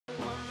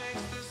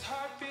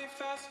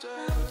Hey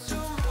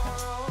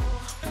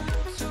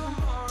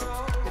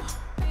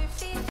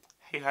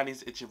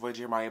honeys, it's your boy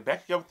Jeremiah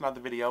back again with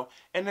another video,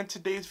 and in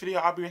today's video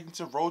I'll be reacting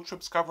to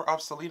Roadtrip's cover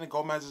of Selena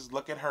Gomez's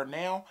Look at Her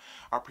Now.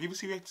 I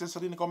previously reacted to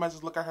Selena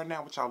Gomez's Look at Her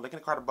Now, which I'll link in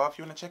the card above if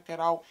you want to check that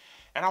out.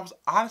 And I was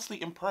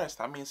honestly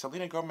impressed. I mean,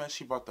 Selena Gomez,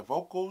 she brought the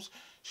vocals,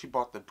 she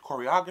brought the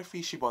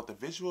choreography, she brought the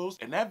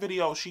visuals. In that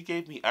video, she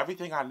gave me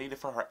everything I needed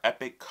for her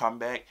epic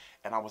comeback,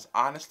 and I was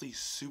honestly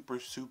super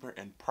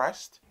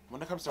impressed.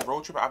 When it comes to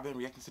Roadtrip, I've been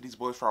reacting to these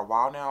boys for a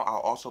while now.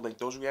 I'll also link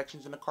those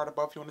reactions in the card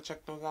above if you want to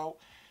check those out.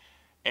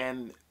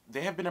 And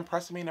they have been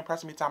impressing me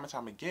time and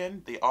time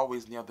again. They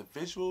always nail the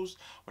visuals.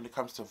 When it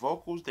comes to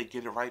vocals, they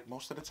get it right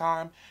most of the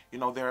time. You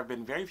know, there have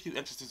been very few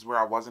instances where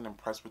I wasn't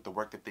impressed with the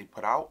work that they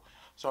put out.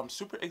 So I'm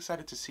super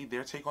excited to see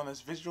their take on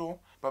this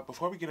visual. But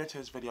before we get into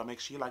this video, make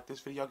sure you like this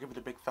video, give it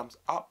a big thumbs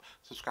up.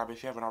 Subscribe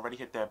if you haven't already.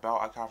 Hit that bell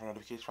icon for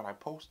notifications when I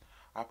post.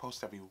 I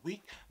post every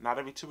week, not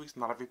every 2 weeks,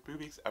 not every 3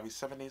 weeks, every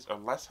 7 days or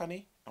less,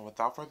 honey. And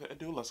without further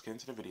ado, let's get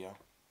into the video.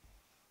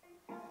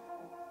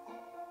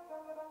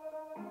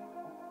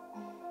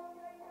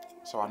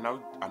 So I know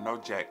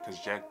Jack, because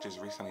Jack just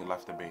recently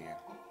left the band.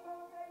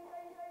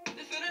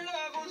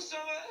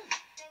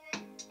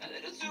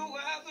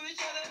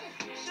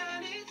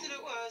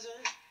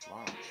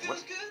 Wow.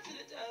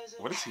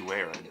 What is he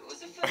wearing?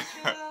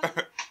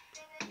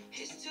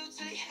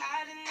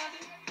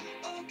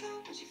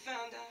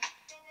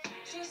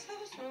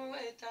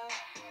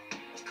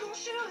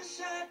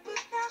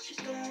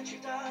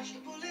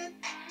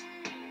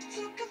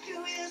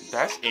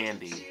 That's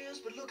Andy.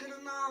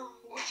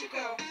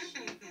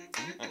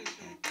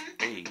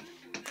 Hey.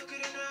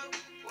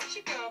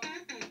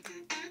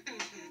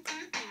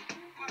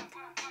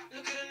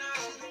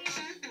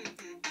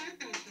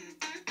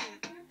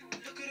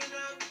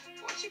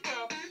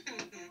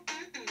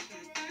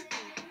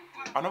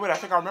 Oh no, wait, I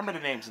think I remember the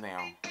names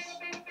now.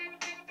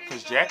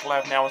 Because Jack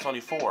left, now it's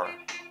only 4.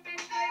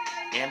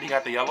 Andy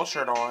got the yellow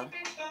shirt on.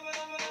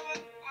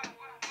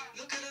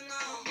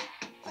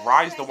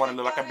 Rye's the one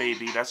that looked like a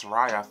baby. That's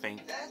Rye, I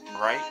think.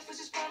 Right?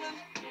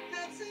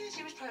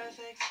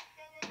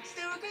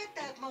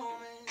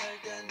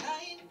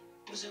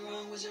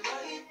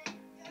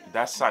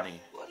 That's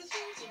Sunny.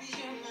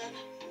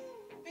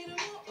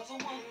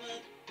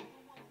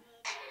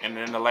 And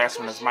then the last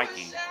one is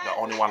Mikey, the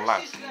only one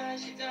left.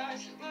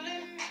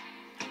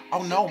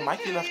 Oh no,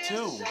 Mikey left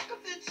too.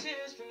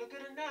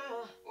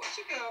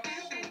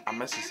 I'm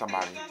missing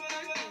somebody.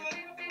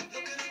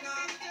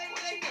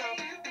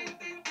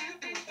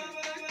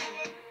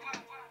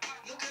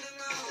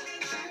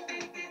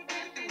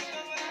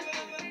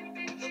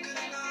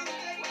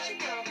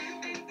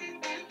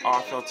 Oh,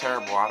 I feel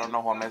terrible. I don't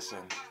know who I'm missing.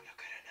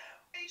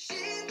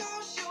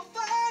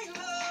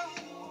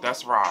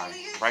 That's Rye,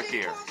 right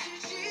there.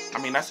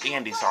 I mean, that's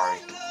Andy, sorry.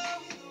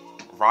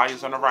 Rye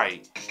is on the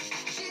right.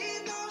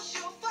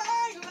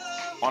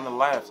 On the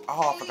left,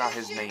 oh, I forgot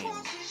his name.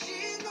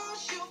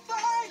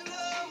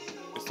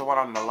 It's the one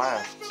on the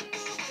left.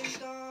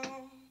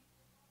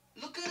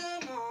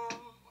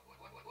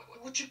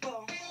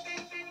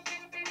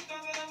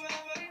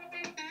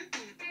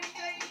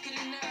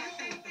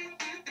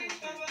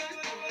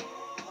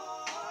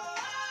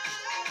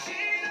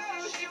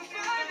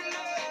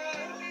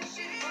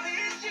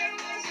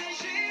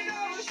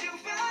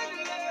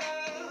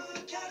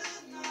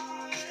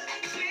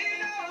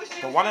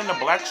 The one in the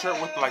black shirt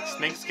with like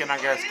snakeskin,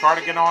 I guess,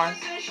 cardigan on.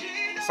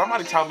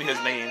 Somebody tell me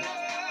his name.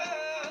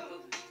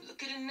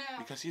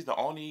 Because he's the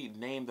only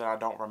name that I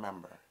don't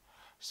remember.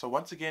 So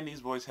once again, these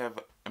boys have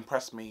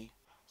impressed me.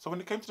 So when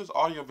it came to this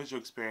audio-visual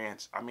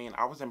experience, I mean,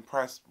 I was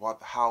impressed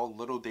with how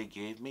little they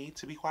gave me,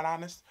 to be quite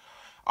honest.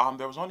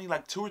 There was only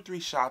like 2 or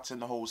 3 shots in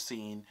the whole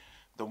scene.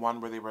 The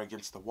one where they were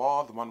against the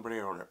wall, the one where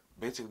they were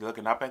basically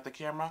looking up at the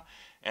camera,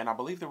 and I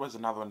believe there was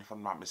another one if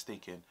I'm not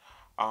mistaken.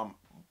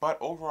 But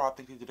overall, I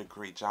think they did a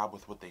great job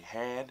with what they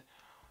had.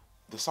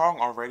 The song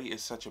already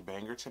is such a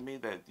banger to me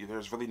that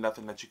there's really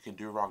nothing that you can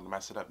do wrong to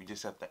mess it up. You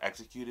just have to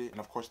execute it. And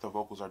of course, the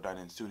vocals are done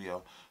in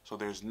studio, so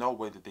there's no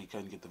way that they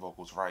couldn't get the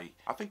vocals right.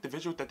 I think the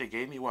visual that they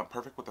gave me went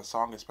perfect with the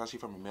song, especially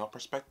from a male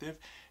perspective.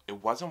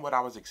 It wasn't what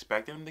I was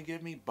expecting them to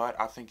give me, but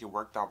I think it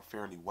worked out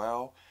fairly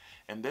well.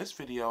 In this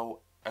video,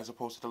 as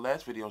opposed to the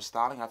last video,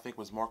 styling I think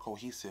was more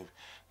cohesive.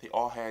 They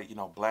all had, you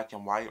know, black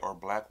and white or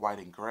black, white,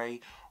 and gray,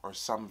 or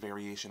some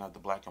variation of the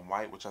black and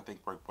white, which I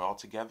think worked well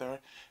together.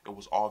 It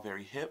was all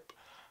very hip.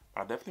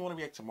 But I definitely want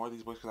to react to more of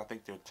these boys because I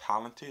think they're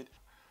talented.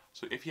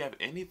 So if you have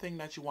anything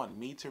that you want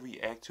me to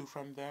react to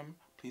from them,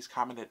 please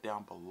comment it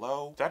down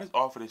below. That is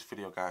all for this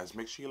video, guys.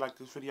 Make sure you like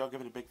this video, give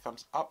it a big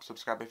thumbs up,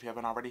 subscribe if you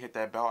haven't already, hit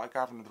that bell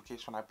icon for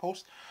notifications when I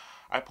post.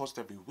 I post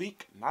every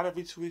week, not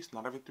every 2 weeks,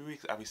 not every 3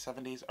 weeks, every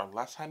 7 days or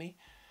less, honey.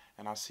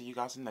 And I'll see you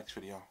guys in the next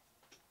video.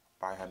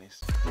 Bye,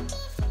 honeys.